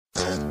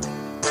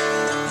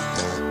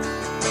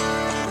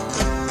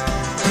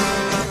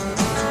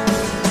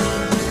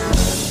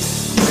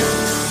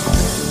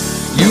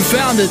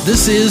found it.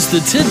 This is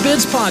the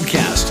Tidbits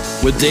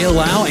Podcast with Dale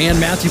Lau and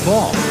Matthew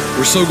Paul.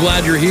 We're so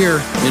glad you're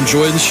here.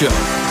 Enjoy the show.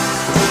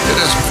 It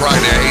is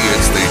Friday.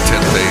 It's the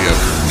 10th day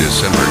of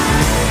December.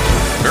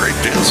 Very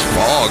dense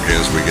fog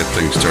as we get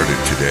things started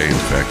today. In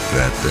fact,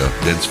 that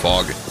dense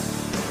fog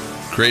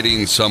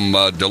creating some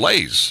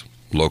delays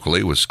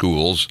locally with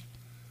schools.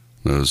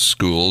 Those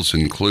schools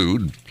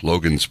include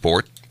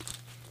Logansport,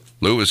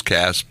 Lewis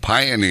Cass,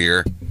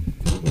 Pioneer,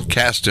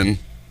 Caston,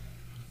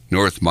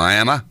 North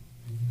Miami,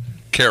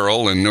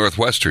 Carroll, and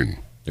Northwestern.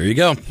 There you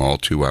go. All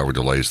 2-hour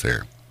delays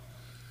there.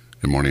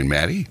 Good morning,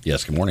 Maddie.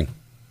 Yes, good morning.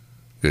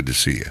 Good to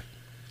see you.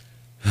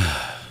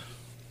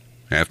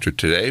 After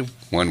today,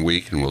 1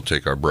 week, and we'll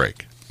take our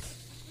break.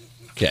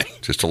 Okay.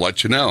 Just to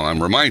let you know,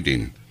 I'm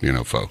reminding,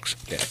 folks.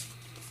 Okay.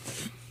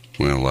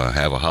 We'll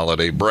have a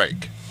holiday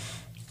break.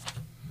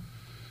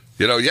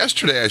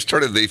 Yesterday I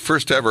started the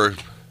first ever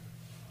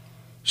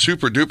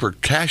Super Duper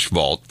Cash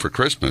Vault for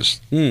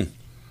Christmas.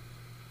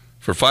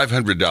 For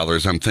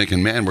 $500, I'm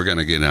thinking, man, we're going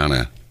to get on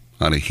a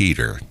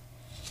heater.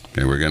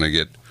 And we're going to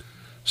get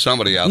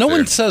somebody out there. No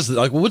one says that.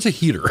 Like, well, what's a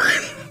heater?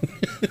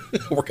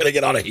 We're going to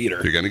get on a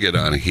heater. You're going to get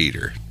on a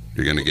heater.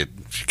 You're going to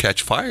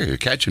catch fire. You're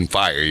catching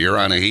fire. You're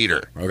on a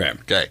heater.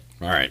 Okay.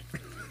 All right.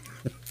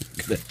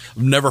 I've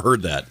never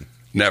heard that.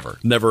 Never.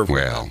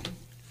 Well,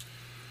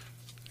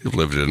 you've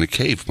lived in a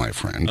cave, my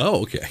friend.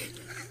 Oh, okay.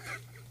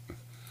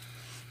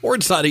 Or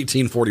inside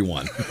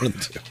 1841. One of the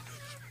two.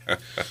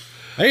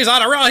 He's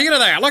on a real heater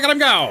there. Look at him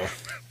go.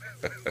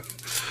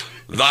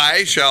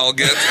 Thy shall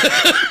get.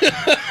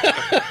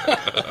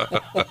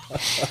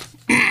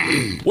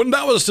 When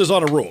Taoist is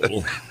on a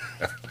roll.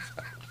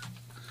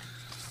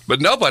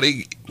 But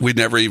we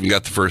never even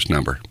got the first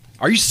number.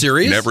 Are you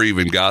serious? Never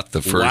even got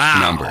the first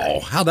number.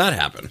 Wow. How'd that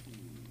happen?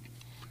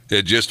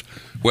 It just,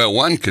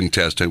 one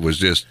contestant was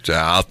just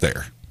out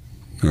there,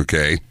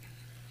 okay,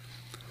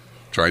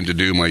 trying to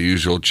do my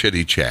usual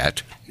chitty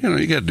chat.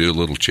 You got to do a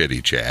little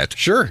chitty chat.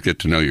 Sure. Get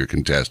to know your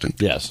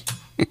contestant. Yes.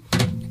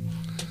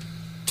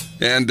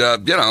 And,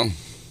 I'm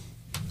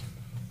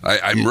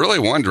really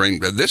wondering,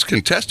 this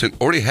contestant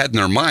already had in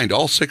their mind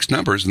all 6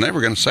 numbers, and they were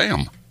going to say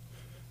them.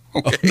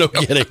 Okay. Oh, no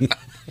kidding.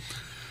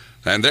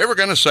 And they were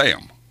going to say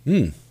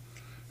them.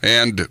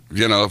 And,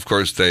 of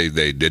course, they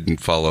didn't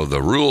follow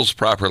the rules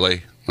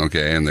properly.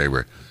 Okay, and I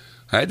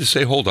had to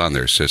say, hold on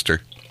there,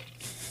 sister.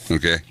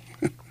 Okay.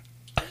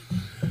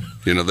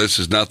 This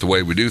is not the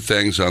way we do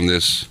things on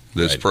this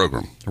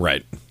program.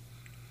 Right.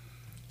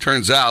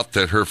 Turns out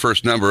that her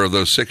first number of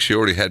those 6 she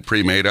already had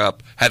pre-made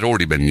up had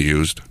already been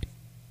used.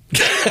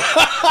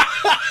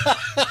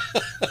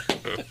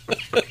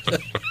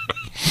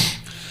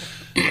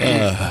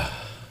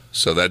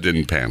 So that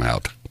didn't pan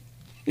out.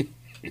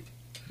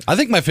 I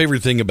think my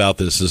favorite thing about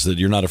this is that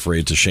you're not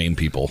afraid to shame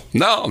people.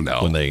 No,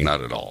 not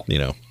at all.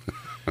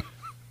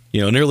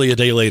 Nearly a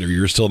day later,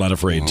 you're still not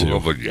afraid to.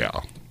 But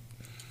yeah.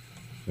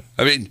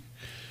 I mean,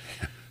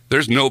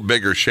 there's no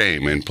bigger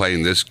shame in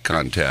playing this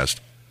contest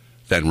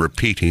than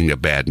repeating a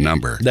bad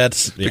number.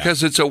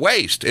 Because it's a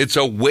waste. It's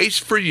a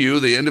waste for you,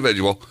 the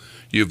individual.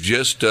 You've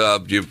just,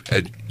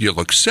 you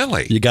look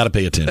silly. You got to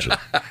pay attention.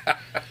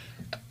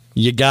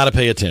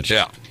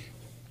 Yeah.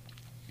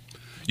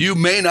 You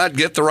may not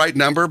get the right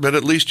number, but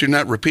at least you're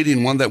not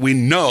repeating one that we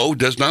know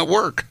does not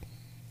work.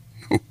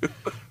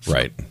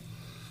 Right.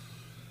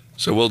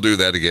 So we'll do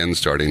that again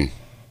starting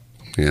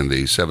in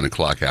the 7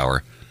 o'clock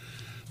hour.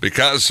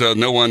 Because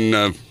no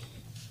one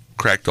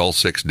cracked all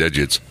 6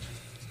 digits,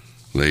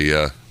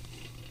 the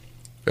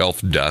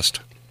elf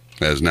dust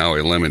has now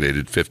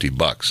eliminated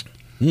 $50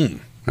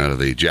 out of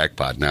the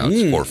jackpot. Now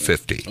it's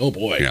 $450. Oh,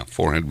 boy. Yeah,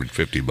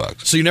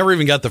 $450. So you never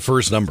even got the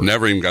first number?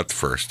 Never even got the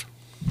first.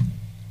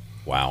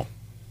 Wow.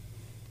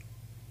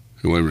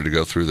 You want me to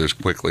go through this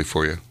quickly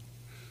for you?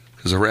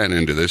 Because I ran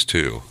into this,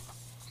 too.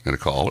 I'm going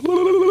to call.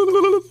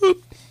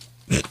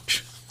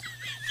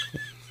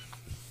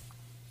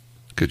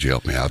 Could you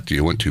help me out?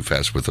 You went too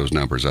fast with those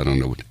numbers. I don't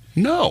know.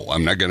 No,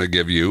 I'm not going to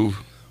give you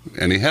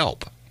any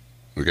help.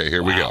 Okay,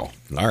 here we go.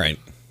 All right.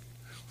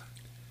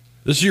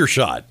 This is your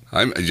shot.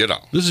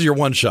 This is your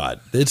one shot.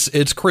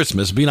 It's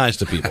Christmas. Be nice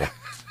to people.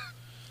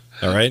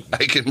 All right?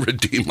 I can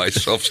redeem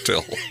myself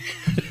still.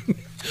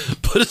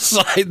 Put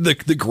aside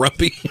the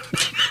grumpy.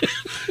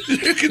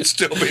 You can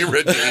still be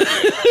redeemed.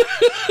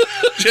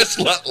 Just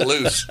let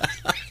loose.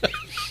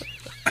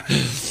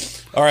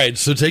 All right,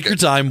 so take your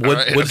time.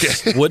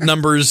 What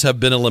numbers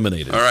have been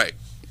eliminated? All right.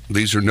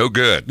 These are no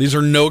good.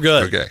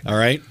 Okay. All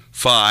right.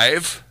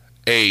 5,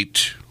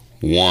 8,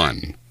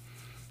 1,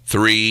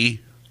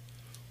 3,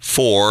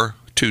 4,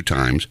 2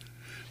 times,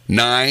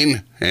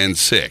 9, and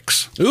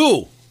 6.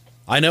 Ooh,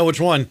 I know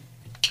which one.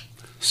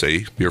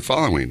 See, you're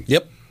following.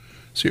 Yep.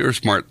 So you're a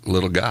smart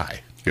little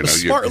guy.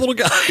 Smart little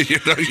guy.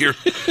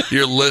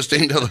 You're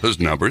listening to those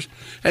numbers,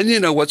 and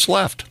you know what's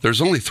left. There's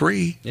only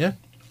 3. Yeah.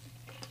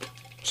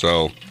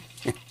 So.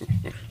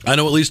 I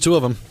know at least 2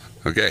 of them.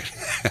 Okay.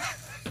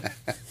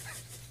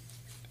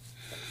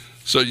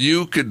 So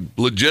you could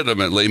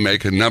legitimately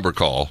make a number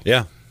call.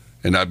 Yeah.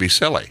 And not be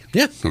silly.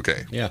 Yeah.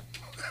 Okay. Yeah.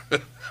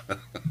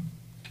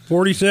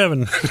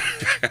 47.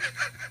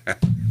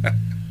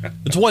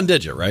 It's one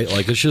digit, right?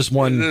 Like it's just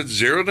one. It's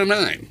 0 to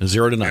 9.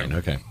 0 to 9.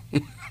 Okay.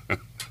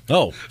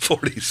 Oh,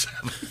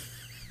 47.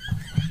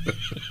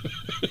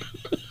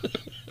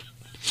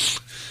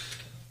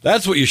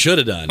 That's what you should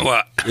have done.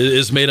 What?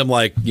 Is made them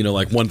like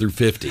 1 through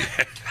 50.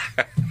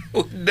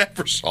 We'd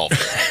never solve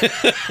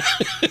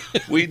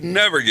it. We'd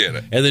never get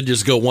it. And then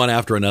just go one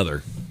after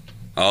another.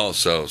 Oh,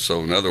 so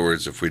in other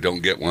words, if we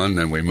don't get one,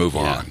 then we move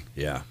on.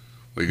 Yeah.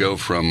 We go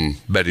from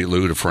Betty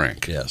Lou to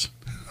Frank. Yes.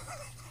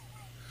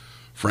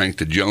 Frank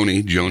to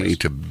Joni, Joni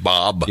to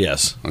Bob.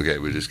 Yes. Okay,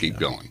 we just keep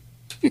going.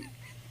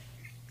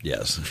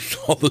 Yes.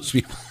 All those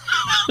people.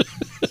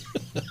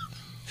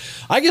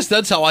 I guess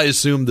that's how I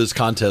assumed this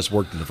contest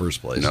worked in the first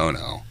place.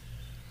 No.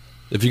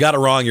 If you got it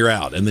wrong, you're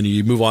out, and then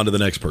you move on to the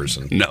next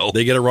person. No.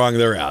 They get it wrong,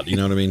 they're out. You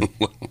know what I mean?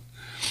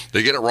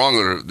 They get it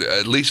wrong,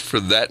 at least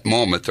for that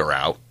moment, they're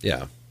out.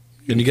 Yeah.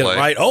 And you get it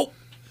right. Oh,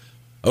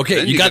 okay,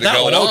 Then you got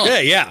that one. on.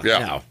 Okay, yeah.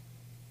 Yeah.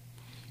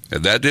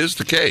 And that is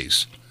the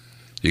case.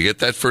 You get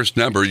that first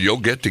number, you'll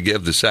get to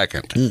give the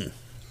second.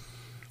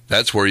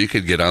 That's where you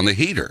could get on the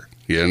heater.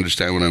 You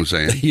understand what I'm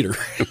saying? The heater.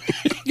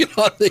 Get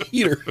on the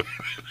heater.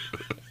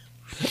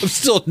 I've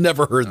still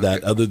never heard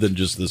that other than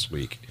just this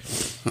week.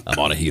 I'm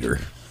on a heater.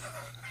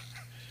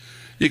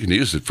 You can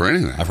use it for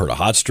anything. I've heard a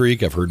hot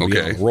streak. I've heard be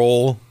on a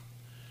roll.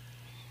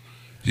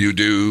 You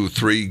do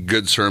 3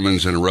 good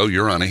sermons in a row,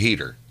 you're on a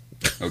heater.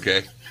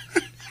 Okay?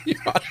 You're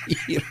on a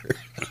heater.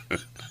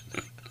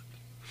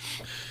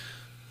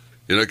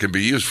 It can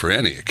be used for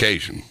any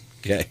occasion.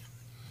 Okay.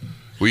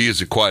 We use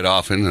it quite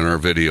often in our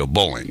video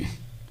bowling.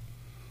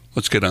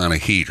 Let's get on a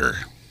heater.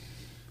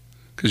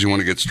 Because you want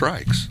to get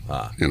strikes.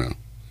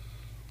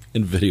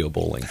 In video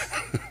bowling.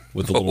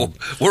 With a little...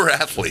 We're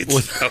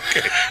athletes.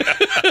 Okay.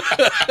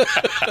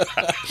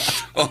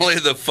 Only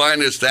the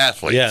finest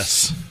athletes.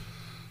 Yes.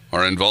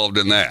 Are involved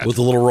in that. With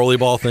the little rolly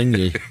ball thing.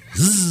 You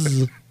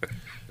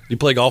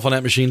play golf on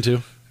that machine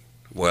too?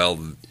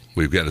 Well,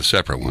 we've got a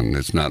separate one.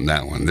 It's not in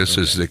that one. This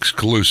is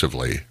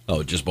exclusively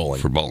just bowling.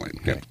 For bowling.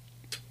 Okay.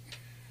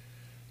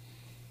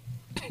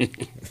 Yeah.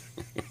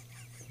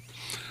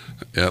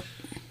 Yep.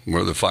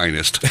 We're the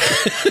finest.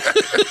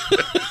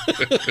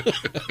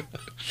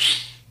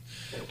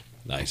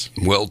 Nice.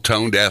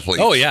 Well-toned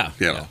athletes. Oh, yeah.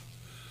 Yeah.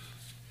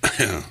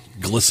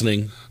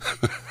 Glistening.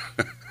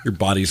 Your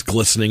body's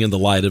glistening in the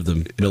light of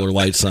the Miller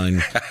Lite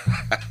sign.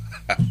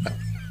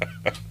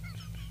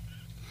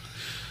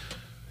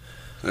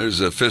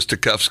 There's a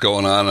fisticuffs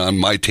going on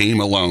my team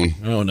alone.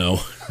 Oh, no.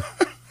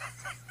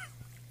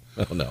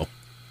 Oh, no.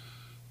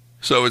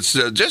 So it's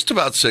just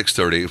about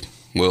 6:30.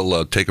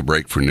 We'll take a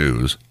break for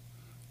news.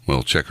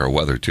 We'll check our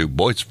weather, too.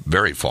 Boy, it's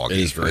very foggy.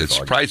 It is very foggy.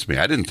 Surprised me.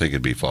 I didn't think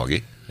it'd be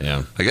foggy.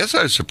 Yeah. I guess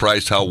I was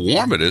surprised how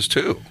warm it is,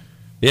 too.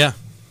 Yeah.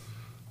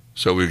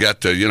 So we've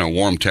got,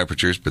 warm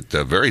temperatures, but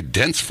very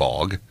dense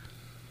fog.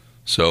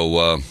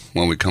 So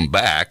when we come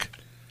back,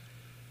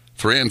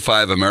 3 in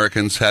 5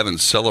 Americans haven't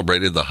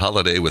celebrated the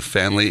holiday with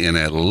family in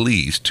at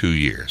least 2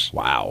 years.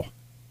 Wow.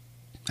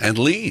 At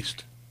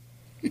least.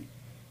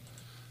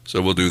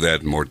 So we'll do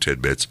that in more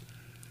tidbits.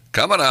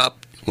 Coming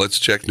up, let's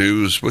check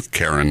news with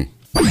Karen.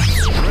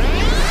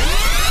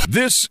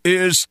 This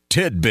is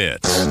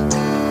Tidbits.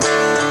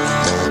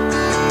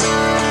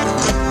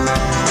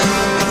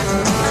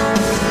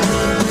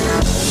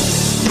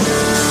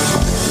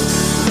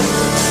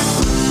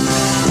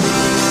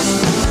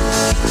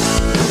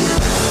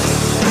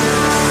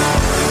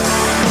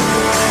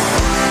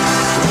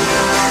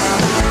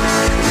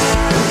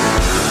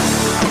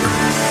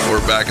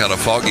 Back on a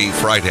foggy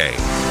Friday.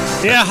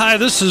 Yeah, hi,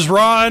 this is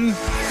Ron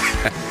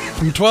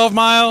from 12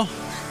 Mile.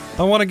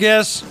 I want to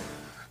guess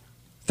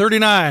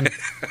 39.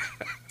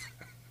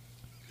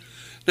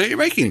 Now, you're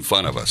making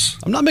fun of us.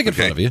 I'm not making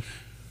fun of you.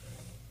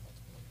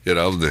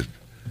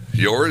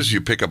 Yours,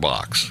 you pick a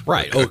box.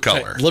 Right. A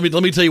color. Let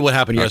me tell you what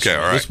happened yesterday.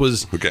 Okay, all right. This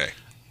was... Okay.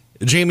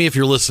 Jamie, if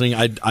you're listening,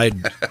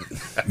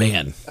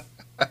 man,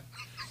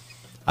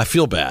 I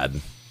feel bad.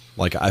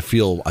 Like, I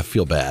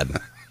feel bad.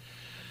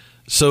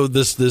 So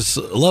this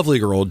lovely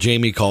girl,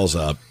 Jamie, calls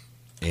up,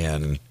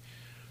 and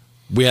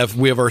we have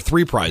our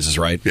 3 prizes,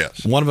 right?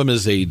 Yes. One of them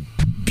is a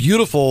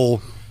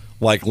beautiful,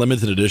 like,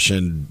 limited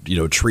edition,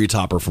 tree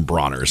topper from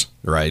Bronner's,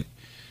 right?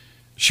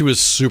 She was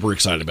super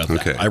excited about that.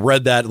 Okay. I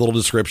read that little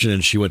description,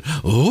 and she went,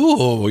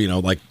 "Oh,"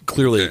 like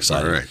clearly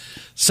excited. All right.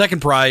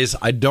 Second prize,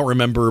 I don't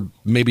remember,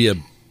 maybe a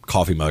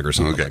coffee mug or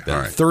something like that.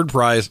 All right. Third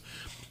prize,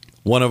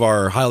 one of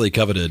our highly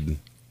coveted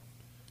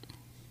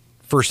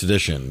first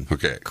edition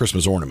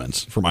Christmas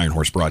ornaments from Iron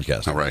Horse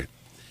Broadcasting. All right.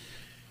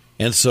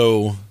 And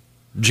so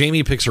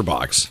Jamie picks her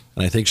box,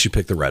 and I think she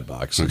picked the red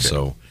box. And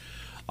so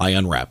I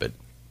unwrap it,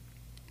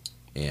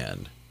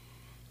 and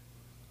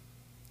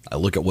I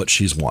look at what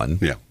she's won,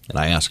 and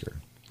I ask her,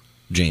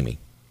 "Jamie,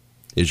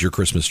 is your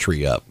Christmas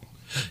tree up?"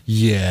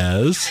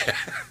 "Yes."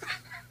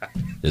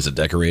 "Is it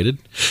decorated?"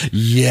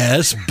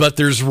 "Yes, but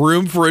there's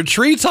room for a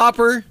tree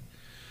topper."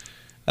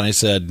 And I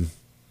said,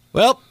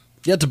 "Well,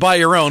 you have to buy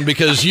your own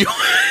because you..."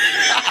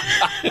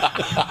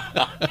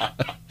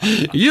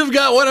 You've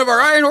got one of our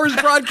Iron Horse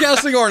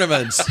Broadcasting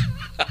ornaments.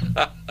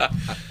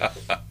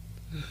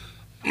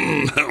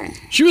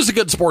 She was a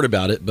good sport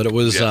about it, but it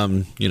was,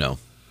 Well,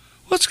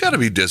 it's got to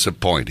be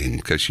disappointing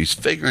because she's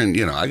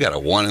figuring, I got a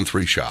 1 in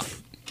 3 shot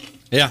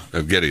Yeah.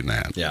 of getting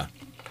that. Yeah.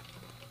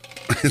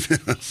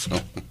 So,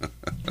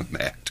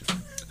 Matt.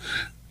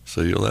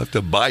 So you'll have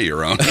to buy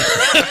your own.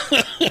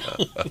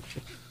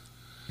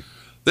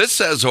 This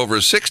says over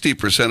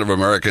 60% of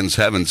Americans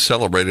haven't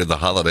celebrated the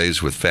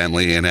holidays with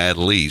family in at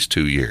least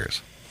 2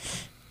 years.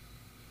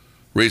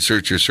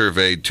 Researchers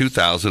surveyed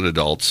 2,000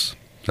 adults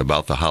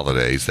about the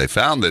holidays. They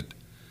found that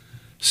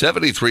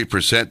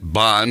 73%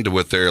 bond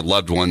with their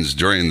loved ones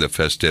during the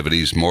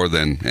festivities more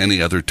than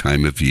any other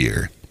time of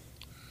year.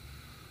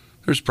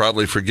 There's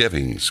probably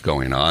forgivings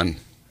going on.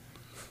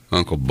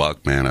 Uncle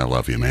Buck, man, I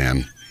love you,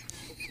 man.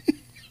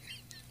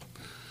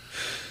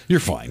 You're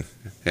fine.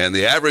 And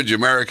the average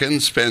American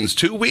spends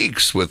 2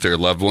 weeks with their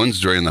loved ones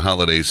during the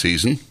holiday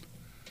season.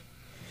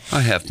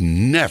 I have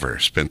never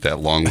spent that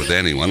long with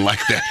anyone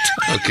like that.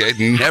 Okay,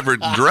 never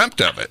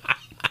dreamt of it.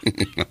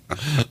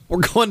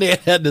 We're going to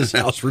Edna's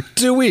house for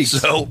 2 weeks.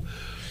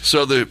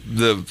 So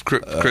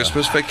the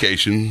Christmas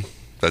vacation,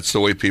 that's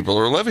the way people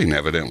are living,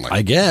 evidently.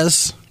 I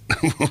guess.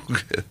 I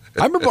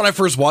remember when I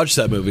first watched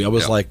that movie, I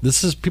was like,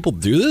 people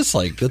do this?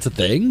 Like, that's a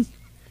thing?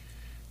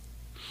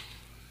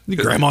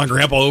 Grandma and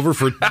Grandpa over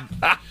for...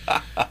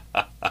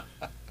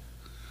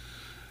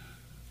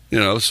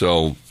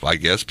 So I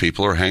guess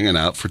people are hanging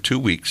out for 2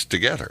 weeks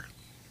together.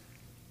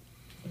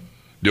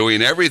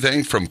 Doing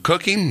everything from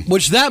cooking.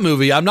 Which that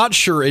movie, I'm not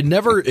sure, it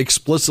never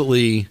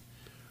explicitly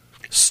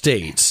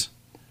states,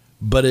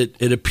 but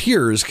it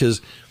appears because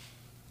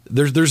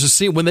there's a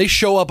scene when they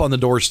show up on the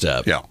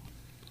doorstep. Yeah.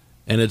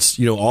 And it's,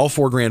 all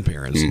 4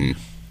 grandparents. Mm-hmm.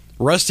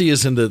 Rusty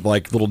is in the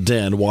little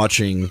den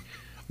watching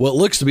what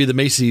looks to be the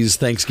Macy's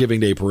Thanksgiving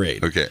Day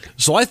Parade. Okay.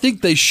 So I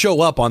think they show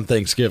up on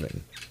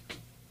Thanksgiving.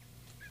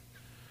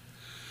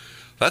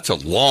 That's a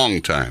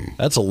long time.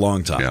 That's a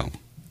long time. Yeah.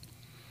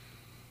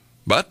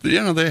 But they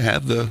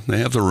have the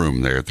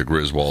room there at the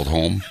Griswold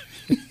home.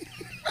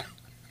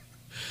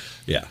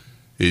 Yeah.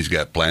 He's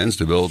got plans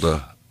to build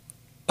a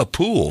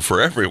pool for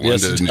everyone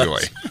to enjoy.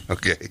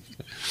 Okay.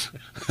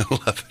 I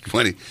love it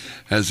when he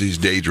has these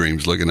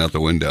daydreams looking out the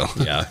window.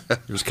 Yeah.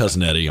 There's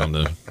Cousin Eddie on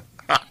the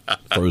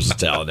throws his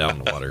towel down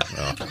in the water.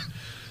 Oh.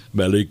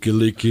 Maliki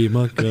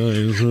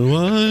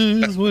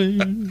wise way.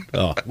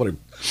 Oh, what a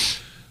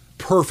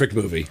perfect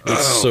movie.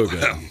 It's so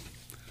good.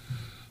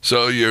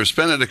 So you're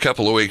spending a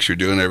couple of weeks, you're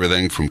doing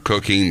everything from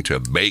cooking to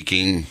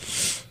baking,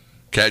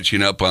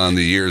 catching up on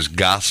the year's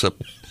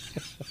gossip,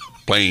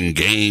 playing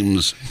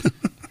games.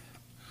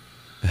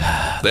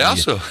 They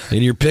also...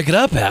 And you're picking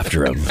up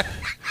after them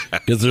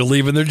because they're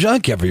leaving their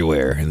junk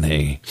everywhere and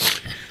they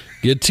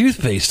get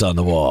toothpaste on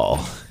the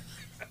wall.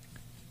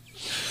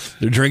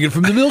 They're drinking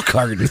from the milk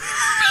carton.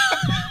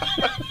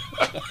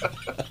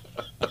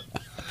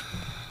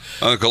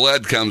 Uncle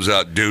Ed comes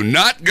out, do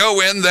not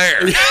go in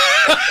there.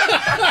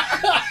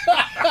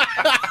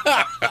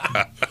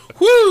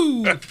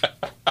 Woo!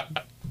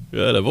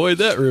 Gotta avoid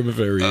that room if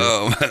I were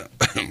you.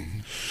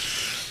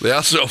 They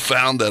also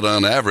found that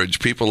on average,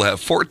 people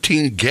have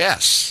 14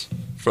 guests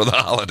for the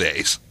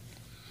holidays.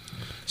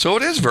 So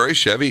it is very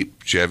Chevy.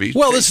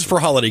 Well, this is for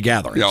holiday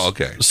gatherings. Oh,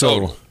 okay.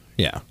 So,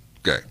 yeah.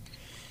 Okay.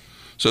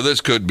 So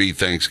this could be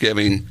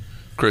Thanksgiving,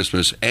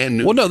 Christmas, and New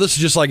Year. Well, no, this is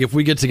just like if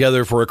we get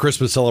together for a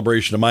Christmas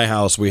celebration at my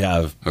house, we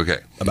have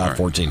about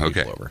 14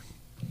 people over.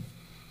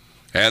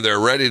 And they're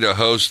ready to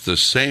host the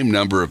same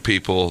number of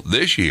people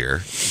this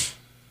year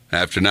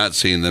after not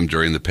seeing them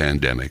during the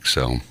pandemic.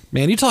 So,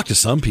 man, you talk to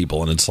some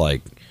people and it's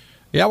like,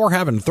 yeah, we're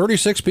having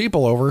 36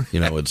 people over.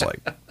 It's like,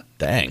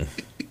 dang.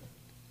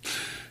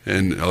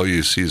 And all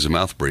you see is a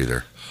mouth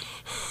breather.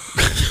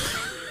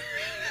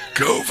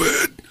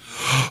 COVID.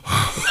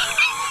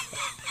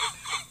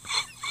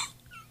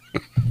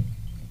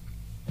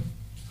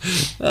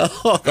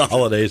 Oh, the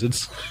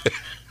holidays.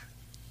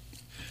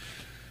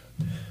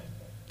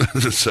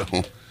 So,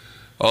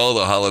 all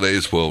the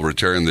holidays will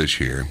return this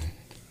year.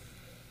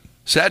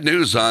 Sad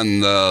news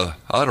on the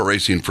auto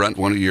racing front.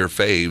 One of your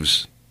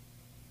faves.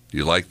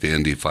 You like the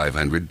Indy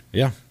 500?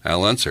 Yeah.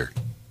 Al Unser.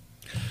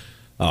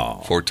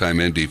 Oh. 4-time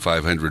Indy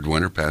 500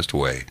 winner, passed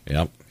away.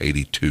 Yep.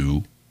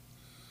 82.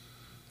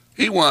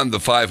 He won the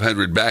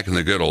 500 back in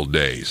the good old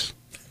days.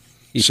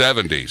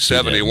 70,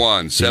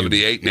 71,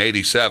 78, and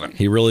 87.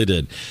 He really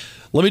did.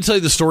 Let me tell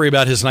you the story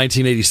about his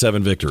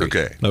 1987 victory.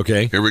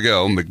 Okay. Here we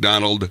go.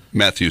 McDonald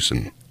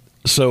Mathewson.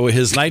 So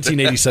his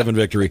 1987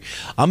 victory.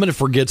 I'm going to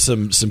forget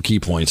some key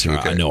points here.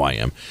 Okay. I know I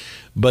am.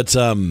 But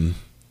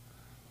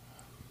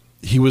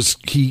he was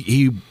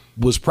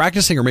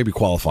practicing or maybe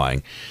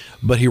qualifying,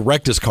 but he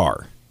wrecked his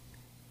car.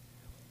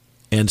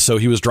 And so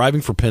he was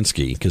driving for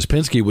Penske because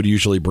Penske would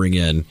usually bring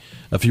in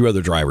a few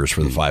other drivers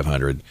for the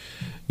 500.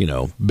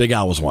 Big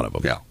Al was one of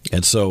them. Yeah.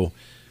 And so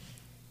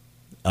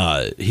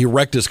he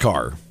wrecked his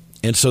car.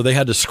 And so they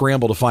had to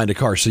scramble to find a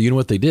car. So you know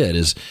what they did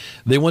is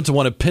they went to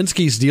one of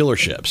Penske's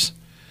dealerships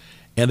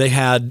and they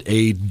had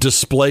a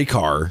display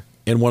car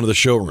in one of the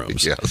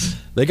showrooms. Yes.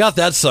 They got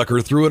that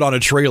sucker, threw it on a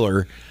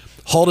trailer,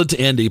 hauled it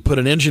to Indy, put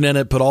an engine in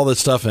it, put all this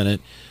stuff in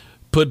it,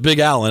 put Big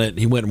Al in it, and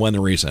he went and won the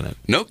race in it.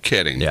 No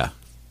kidding. Yeah.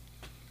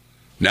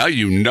 Now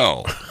you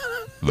know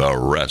the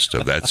rest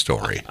of that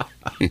story.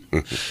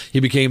 He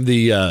became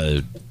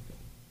the,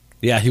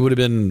 he would have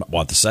been,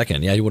 the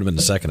second? Yeah, he would have been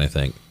the second, I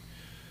think.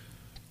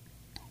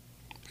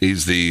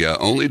 He's the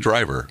only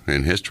driver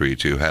in history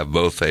to have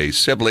both a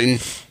sibling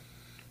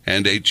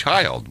and a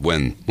child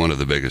win one of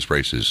the biggest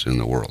races in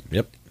the world.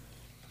 Yep.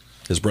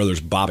 His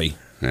brother's Bobby.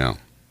 Yeah.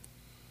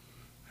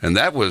 And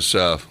that was,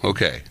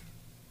 okay.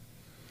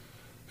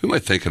 Who am I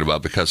thinking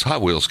about? Because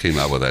Hot Wheels came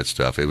out with that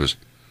stuff. It was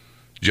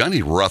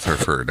Johnny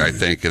Rutherford. I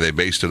think they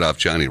based it off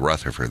Johnny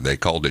Rutherford. They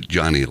called it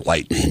Johnny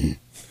Lightning.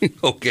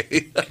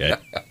 Okay.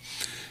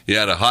 You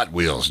had a Hot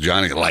Wheels,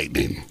 Johnny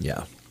Lightning.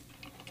 Yeah.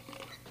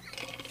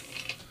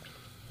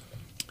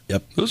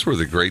 Yep. Those were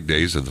the great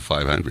days of the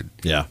 500.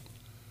 Yeah.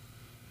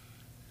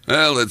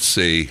 Well, let's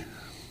see.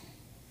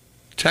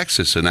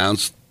 Texas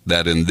announced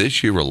that in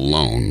this year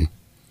alone,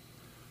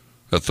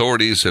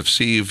 authorities have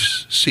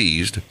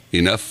seized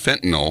enough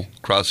fentanyl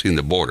crossing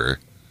the border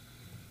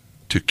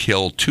to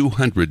kill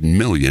 200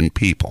 million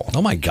people.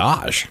 Oh, my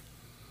gosh.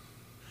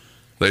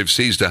 They've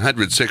seized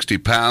 160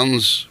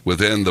 pounds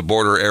within the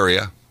border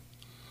area.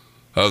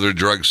 Other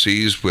drugs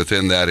seized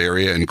within that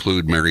area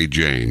include Mary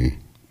Jane.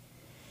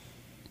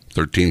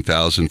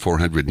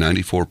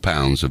 13,494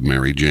 pounds of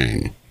Mary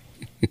Jane.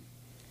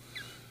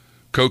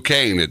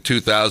 Cocaine at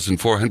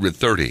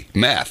 2,430.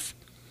 Meth,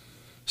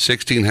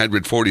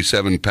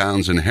 1,647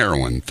 pounds. And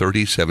heroin,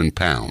 37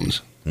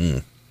 pounds.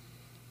 The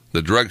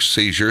drug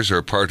seizures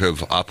are part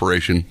of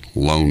Operation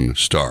Lone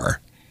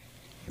Star,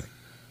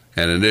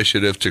 an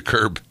initiative to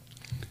curb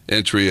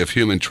entry of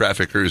human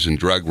traffickers and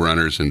drug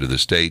runners into the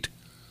state.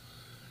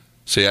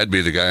 See, I'd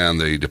be the guy on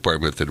the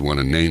department that would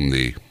want to name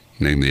the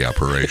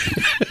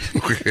operation.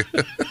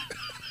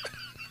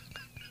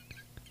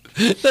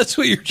 That's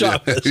what your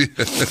job is.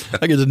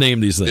 I get to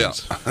name these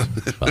things. Yeah.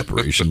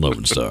 Operation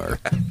Lone Star.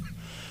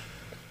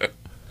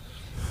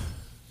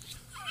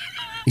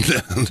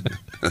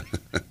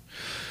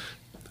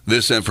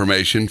 This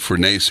information for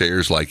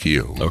naysayers like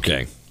you.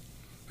 Okay.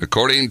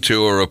 According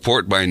to a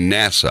report by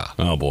NASA,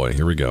 Oh, boy.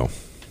 Here we go.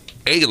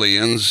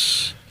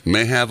 aliens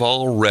may have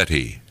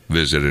already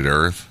visited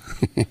Earth.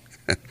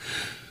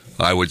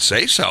 I would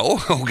say so.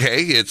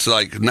 Okay. It's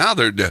like now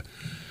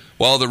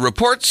while the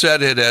report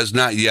said it has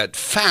not yet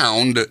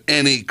found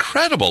any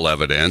credible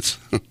evidence,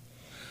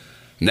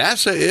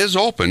 NASA is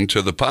open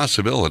to the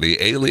possibility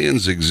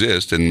aliens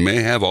exist and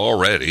may have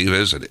already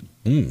visited.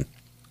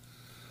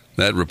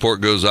 That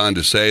report goes on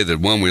to say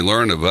that when we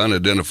learn of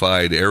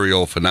unidentified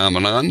aerial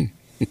phenomenon,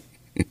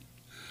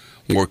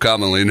 more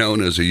commonly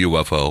known as a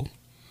UFO,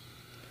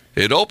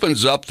 it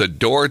opens up the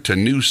door to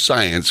new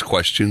science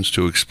questions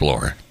to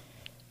explore.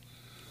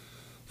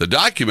 The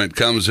document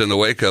comes in the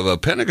wake of a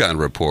Pentagon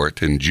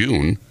report in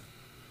June,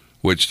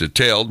 which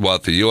detailed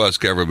what the U.S.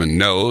 government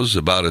knows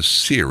about a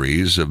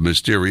series of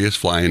mysterious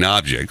flying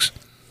objects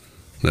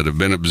that have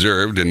been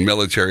observed in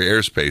military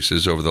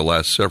airspaces over the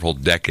last several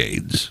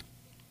decades.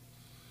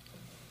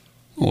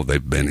 Oh,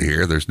 they've been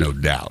here, there's no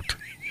doubt.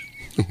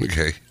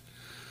 Okay.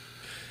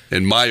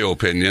 In my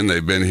opinion,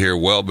 they've been here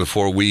well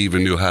before we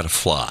even knew how to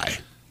fly.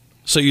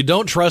 So you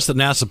don't trust that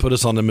NASA put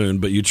us on the moon,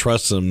 but you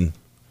trust them.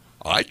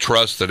 I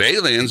trust that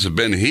aliens have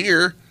been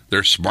here.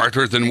 They're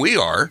smarter than we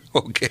are,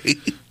 okay?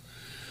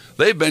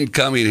 They've been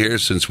coming here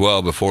since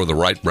well before the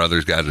Wright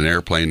brothers got an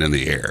airplane in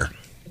the air.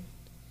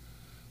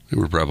 They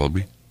were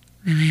probably...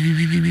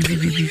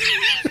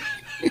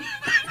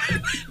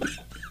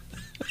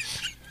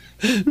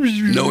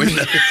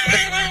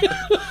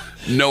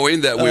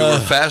 knowing that we were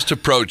fast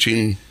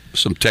approaching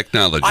some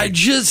technology. I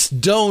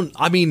just don't.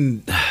 I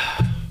mean,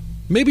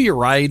 maybe you're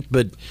right,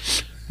 but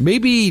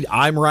maybe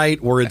I'm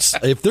right. Where it's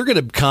if they're going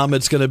to come,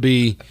 it's going to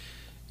be,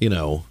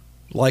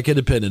 like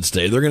Independence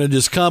Day. They're going to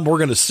just come. We're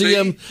going to see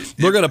them.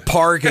 They're going to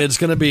park, and it's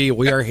going to be,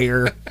 we are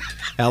here.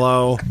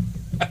 Hello.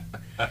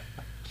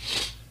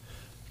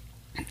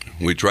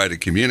 We try to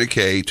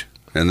communicate,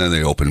 and then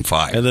they open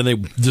fire. And then they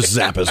just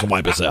zap us and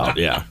wipe us out.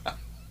 Yeah.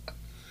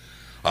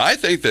 I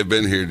think they've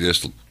been here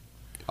just...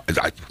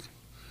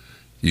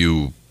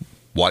 you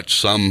watch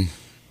some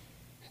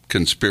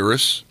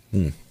conspiracy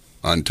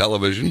on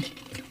television,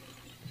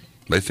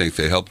 they think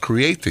they helped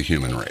create the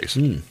human race.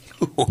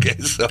 Okay,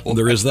 so...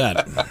 There is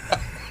that.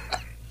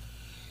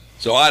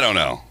 So I don't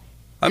know.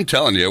 I'm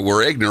telling you,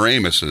 we're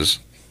ignoramuses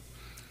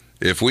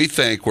if we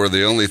think we're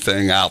the only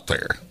thing out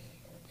there.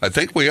 I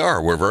think we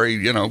are. We're very,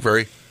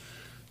 very...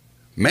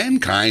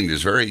 Mankind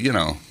is very,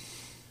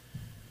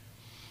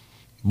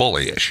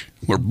 bullyish.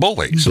 We're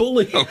bullies.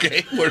 Bully.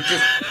 Okay? We're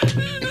just...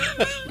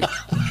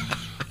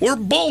 we're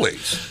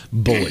bullies.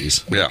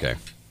 Bullies. Yeah.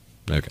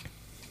 Okay.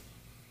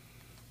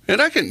 And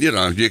I can,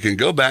 you can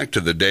go back to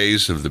the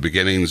days of the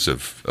beginnings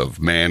of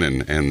man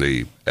and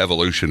the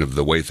evolution of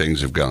the way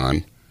things have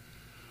gone.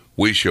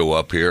 We show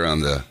up here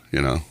on the,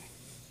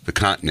 the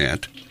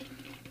continent,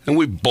 and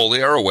we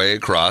bully our way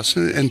across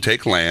and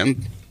take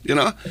land You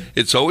know,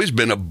 it's always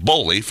been a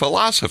bully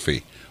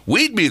philosophy.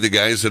 We'd be the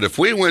guys that if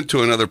we went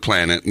to another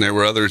planet and there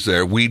were others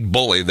there, we'd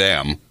bully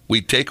them.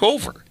 We'd take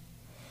over.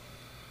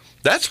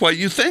 That's why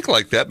you think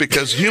like that,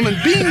 because human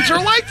beings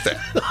are like that.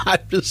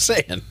 I'm just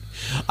saying.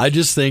 I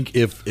just think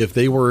if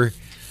they were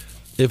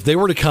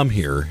to come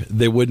here,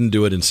 they wouldn't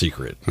do it in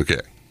secret.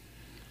 Okay.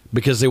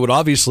 Because they would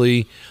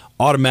obviously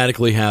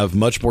automatically have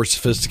much more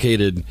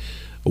sophisticated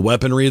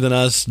weaponry than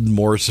us,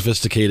 more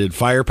sophisticated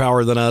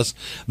firepower than us.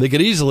 They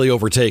could easily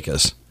overtake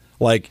us.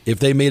 Like, if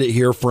they made it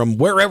here from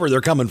wherever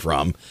they're coming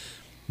from,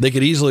 they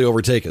could easily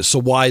overtake us. So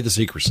why the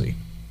secrecy?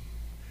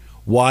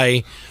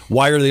 Why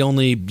are they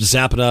only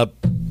zapping up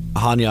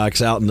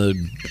Hanyaks out in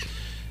the...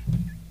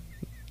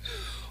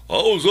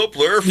 Oh, it's up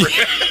there. For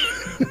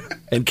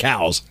and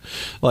cows.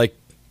 Like...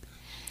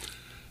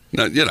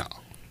 No, you know,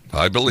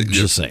 I believe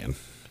you. Just saying.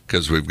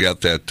 Because we've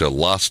got that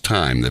lost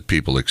time that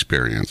people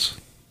experience.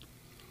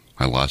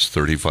 I lost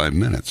 35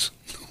 minutes.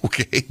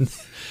 Okay.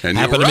 And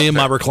happened to me in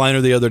my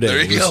recliner the other day.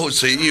 There you go.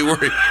 See, you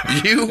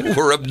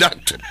were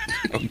abducted.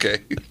 Okay.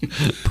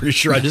 Pretty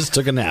sure I just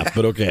took a nap,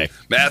 but okay.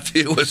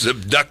 Matthew was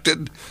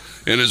abducted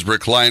in his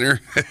recliner.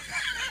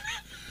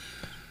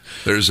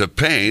 There's a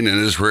pain in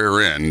his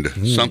rear end.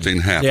 Something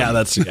happened.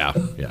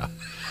 Yeah.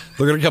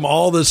 They're going to come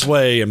all this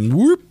way and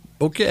whoop.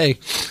 Okay.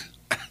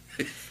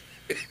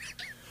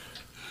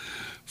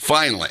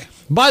 Finally.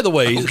 By the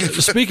way,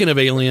 speaking of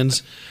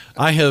aliens,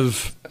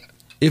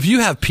 if you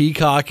have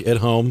Peacock at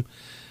home,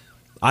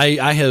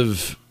 I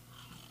have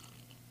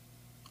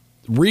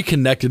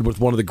reconnected with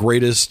one of the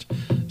greatest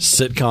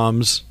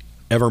sitcoms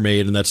ever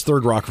made, and that's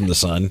Third Rock from the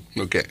Sun.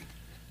 Okay.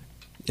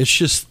 It's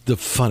just the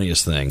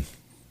funniest thing.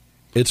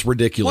 It's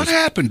ridiculous. What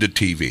happened to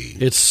TV?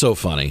 It's so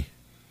funny.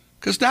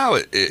 Because now,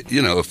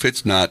 if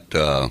it's not,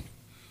 what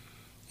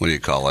do you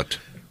call it?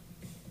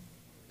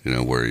 You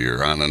know, where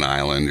you're on an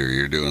island or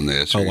you're doing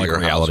this or like you're a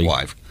reality.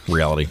 housewife.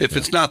 Reality. If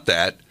it's not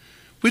that,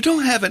 we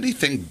don't have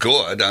anything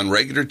good on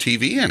regular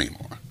TV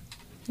anymore.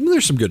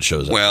 There's some good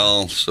shows.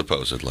 Well,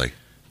 supposedly.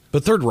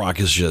 But Third Rock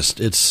is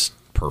it's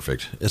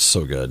perfect. It's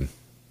so good.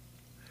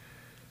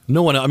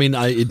 No one, I mean,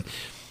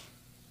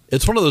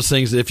 it's one of those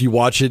things that if you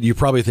watch it, you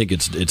probably think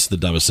it's the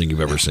dumbest thing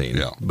you've ever seen.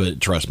 Yeah. But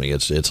trust me,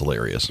 it's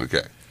hilarious.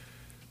 Okay.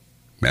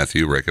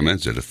 Matthew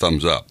recommends it. A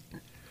thumbs up.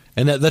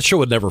 And that show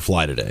would never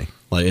fly today.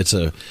 Like, it's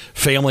a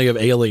family of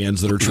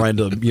aliens that are trying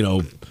to,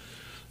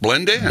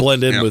 blend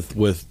in yeah.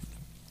 with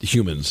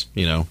humans,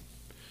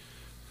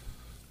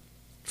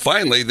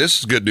 Finally, this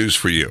is good news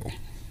for you.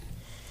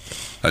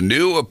 A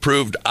new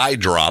approved eye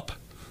drop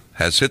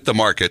has hit the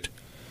market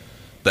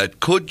that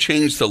could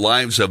change the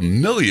lives of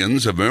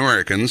millions of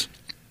Americans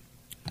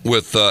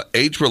with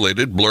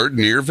age-related blurred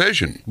near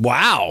vision.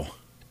 Wow.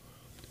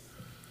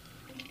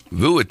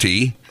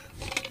 Vuity,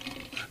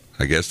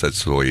 I guess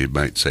that's the way you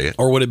might say it.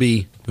 Or would it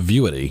be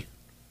Vuity?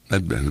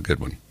 That'd been a good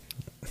one.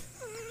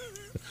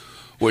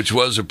 Which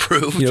was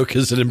approved.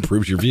 Because it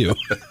improves your view.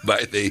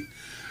 by the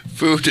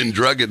Food and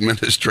Drug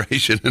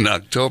Administration in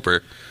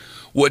October,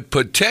 would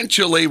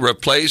potentially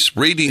replace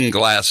reading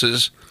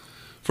glasses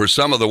for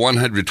some of the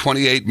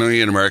 128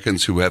 million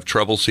Americans who have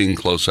trouble seeing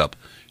close up.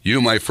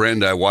 You, my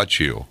friend, I watch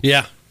you.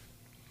 Yeah.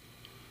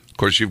 Of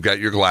course, you've got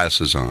your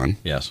glasses on.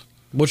 Yes.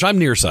 Which I'm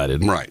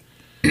nearsighted. Right.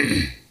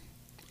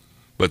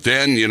 But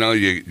then,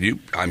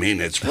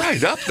 it's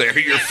right up there,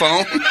 your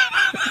phone.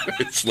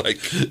 It's like...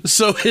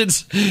 So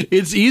it's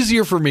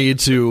easier for me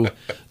to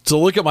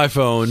look at my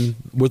phone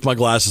with my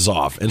glasses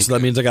off. And so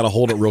that means I got to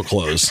hold it real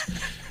close.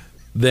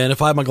 Then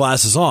if I have my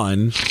glasses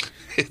on,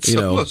 it's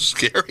almost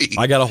scary.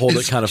 I got to hold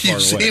it kind of far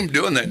away. You see him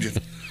doing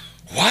that.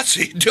 What's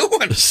he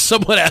doing?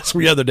 Someone asked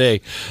me the other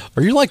day,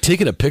 are you like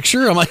taking a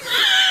picture? I'm like,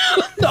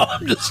 no,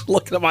 I'm just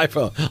looking at my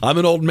phone. I'm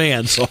an old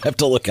man, so I have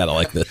to look at it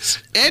like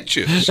this.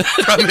 Inches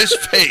from his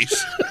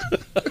face.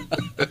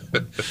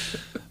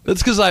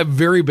 That's because I have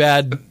very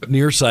bad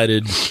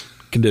nearsighted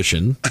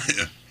condition.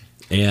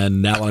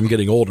 And now I'm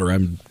getting older.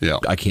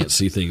 I can't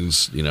see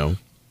things,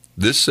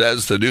 This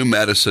says the new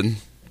medicine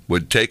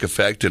would take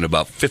effect in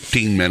about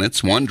 15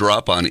 minutes, one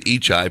drop on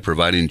each eye,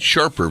 providing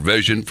sharper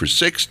vision for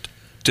 6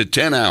 to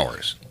 10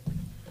 hours.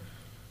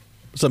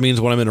 So that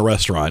means when I'm in a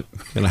restaurant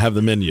and I have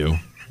the menu,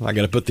 I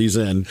got to put these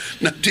in.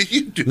 Now, do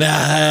you do?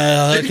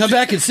 Come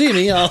back and see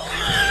me.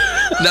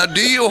 Now,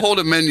 do you hold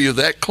a menu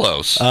that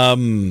close?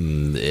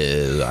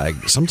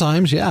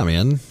 Sometimes, yeah,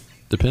 man.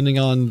 Depending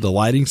on the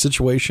lighting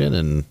situation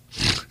and.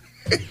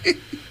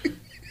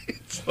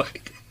 It's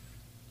like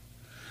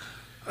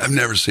I've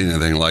never seen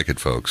anything like it,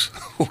 folks.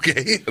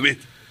 Okay, I mean.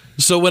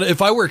 So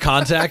if I wear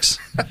contacts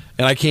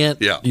and I can't,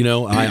 yeah.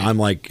 I'm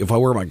like, if I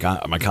wear my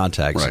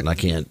contacts right. and I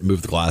can't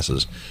move the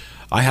glasses,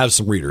 I have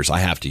some readers I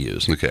have to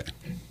use. Okay.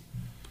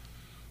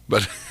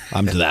 But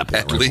I'm to that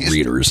point. At least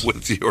readers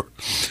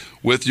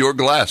with your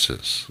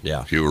glasses.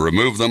 Yeah. If you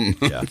remove them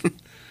yeah.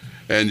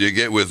 and you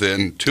get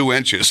within 2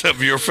 inches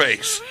of your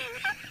face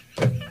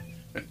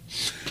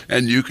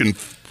and you can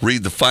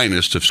read the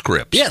finest of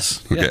scripts.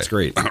 Yes. Okay. Yeah, that's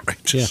great. All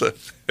right. Yeah.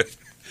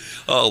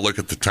 Oh, look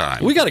at the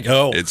time. We got to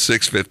go. It's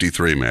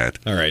 6:53, Matt.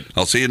 All right.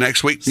 I'll see you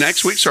next week.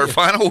 Next week's our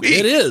final week.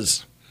 It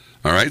is.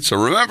 All right,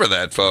 so remember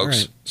that, folks.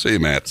 All right. See you,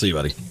 Matt. See you,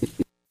 buddy.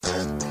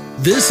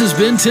 This has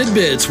been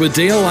Tidbits with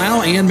Dale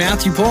Lau and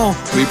Matthew Paul.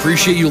 We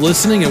appreciate you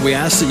listening, and we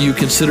ask that you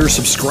consider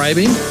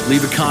subscribing,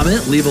 leave a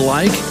comment, leave a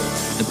like,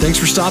 and thanks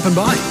for stopping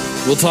by.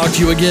 We'll talk to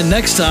you again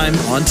next time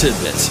on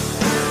Tidbits.